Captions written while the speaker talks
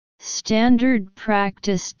Standard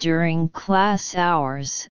practice during class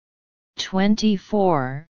hours.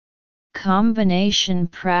 24. Combination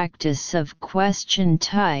practice of question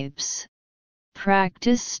types.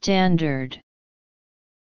 Practice standard.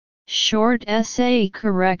 Short essay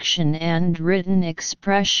correction and written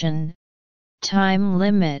expression. Time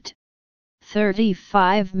limit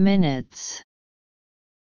 35 minutes.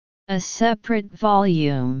 A separate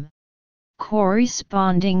volume,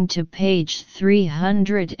 corresponding to page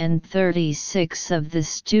 336 of the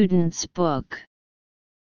student's book.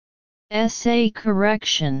 Essay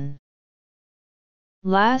correction.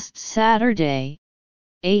 Last Saturday,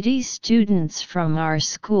 80 students from our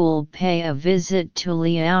school pay a visit to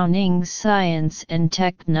Liaoning Science and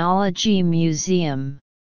Technology Museum.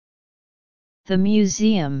 The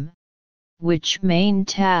museum, which main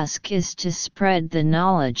task is to spread the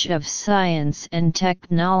knowledge of science and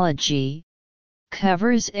technology,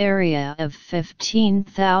 covers area of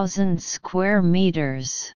 15,000 square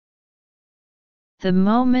meters. The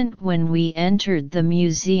moment when we entered the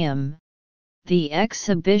museum, the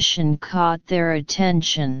exhibition caught their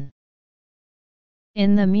attention.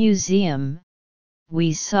 In the museum,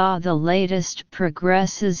 we saw the latest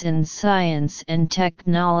progresses in science and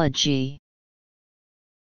technology.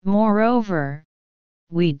 Moreover,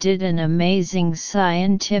 we did an amazing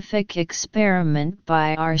scientific experiment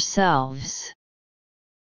by ourselves.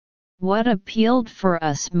 What appealed for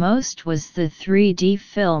us most was the 3D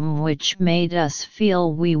film, which made us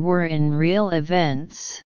feel we were in real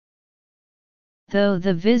events. Though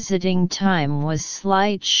the visiting time was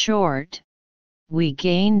slight short, we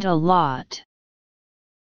gained a lot.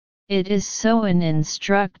 It is so an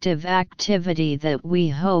instructive activity that we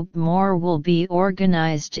hope more will be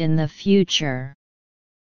organized in the future.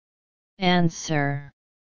 Answer.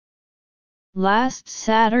 Last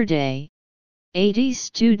Saturday, 80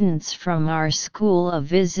 students from our school a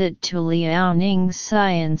visit to Liaoning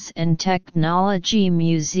Science and Technology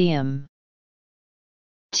Museum.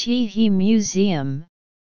 Tihe Museum,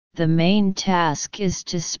 the main task is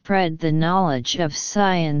to spread the knowledge of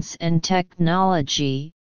science and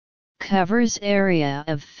technology, covers area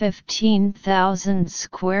of 15,000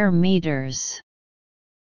 square meters.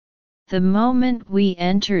 The moment we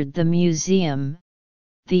entered the museum,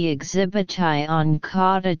 the exhibit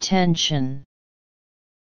caught attention.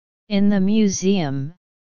 In the museum,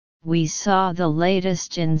 we saw the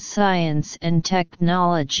latest in science and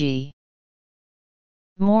technology.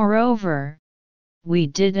 Moreover, we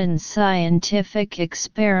did an scientific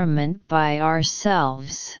experiment by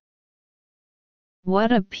ourselves.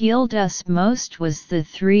 What appealed us most was the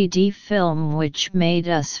 3D film, which made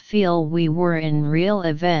us feel we were in real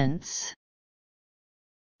events.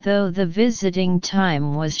 Though the visiting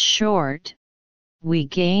time was short, we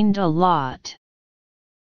gained a lot.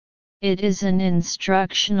 It is an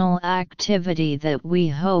instructional activity that we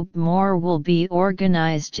hope more will be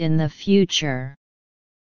organized in the future.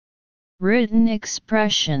 Written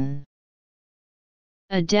expression.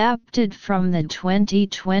 Adapted from the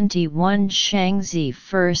 2021 Shaanxi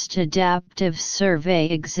First Adaptive Survey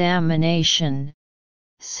Examination.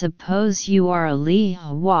 Suppose you are Li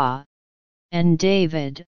Hua and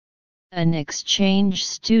David, an exchange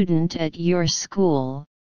student at your school,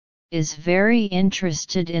 is very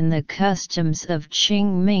interested in the customs of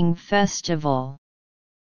Qingming Festival.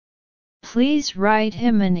 Please write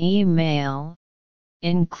him an email,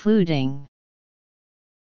 including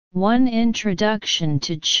 1. Introduction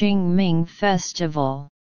to Qingming Festival.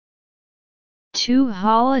 2.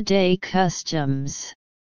 Holiday customs.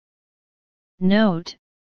 Note: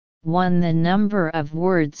 1. The number of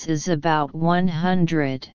words is about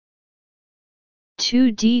 100.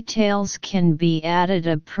 2. Details can be added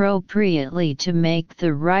appropriately to make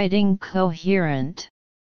the writing coherent.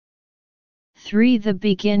 3. The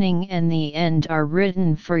beginning and the end are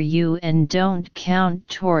written for you and don't count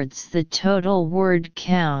towards the total word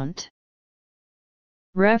count.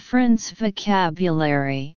 Reference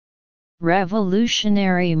vocabulary.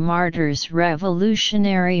 Revolutionary martyrs.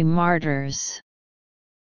 Revolutionary martyrs.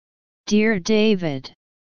 Dear David,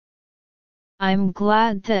 I'm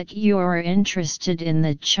glad that you're interested in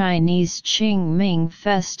the Chinese Qingming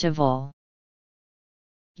Festival.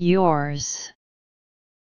 Yours,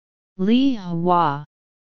 Li Hua.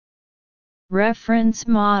 Reference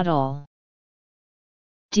model.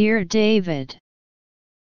 Dear David,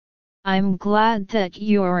 I'm glad that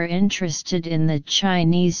you're interested in the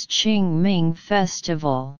Chinese Qingming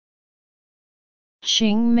Festival.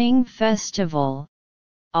 Qingming Festival,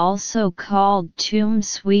 also called Tomb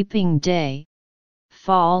Sweeping Day,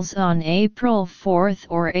 falls on April 4th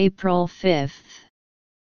or April 5th.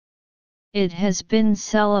 It has been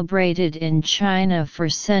celebrated in China for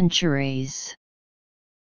centuries.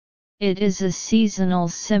 It is a seasonal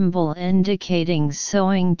symbol indicating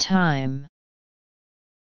sowing time.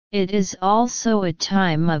 It is also a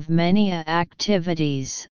time of many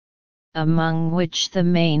activities, among which the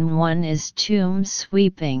main one is tomb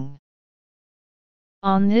sweeping.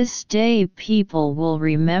 On this day people will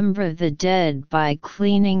remember the dead by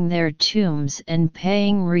cleaning their tombs and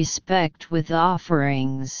paying respect with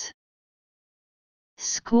offerings.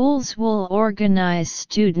 Schools will organize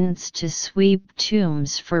students to sweep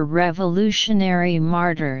tombs for revolutionary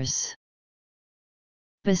martyrs.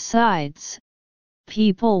 Besides,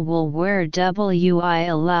 people will wear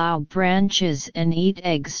allow branches and eat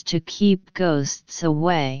eggs to keep ghosts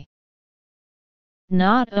away.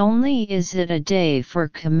 Not only is it a day for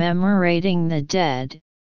commemorating the dead,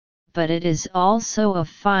 but it is also a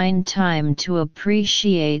fine time to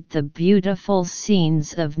appreciate the beautiful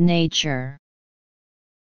scenes of nature.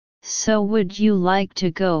 So would you like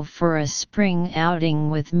to go for a spring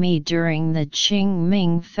outing with me during the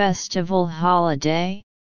Qingming festival holiday?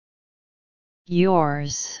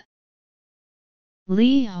 Yours,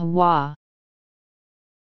 Li Hua.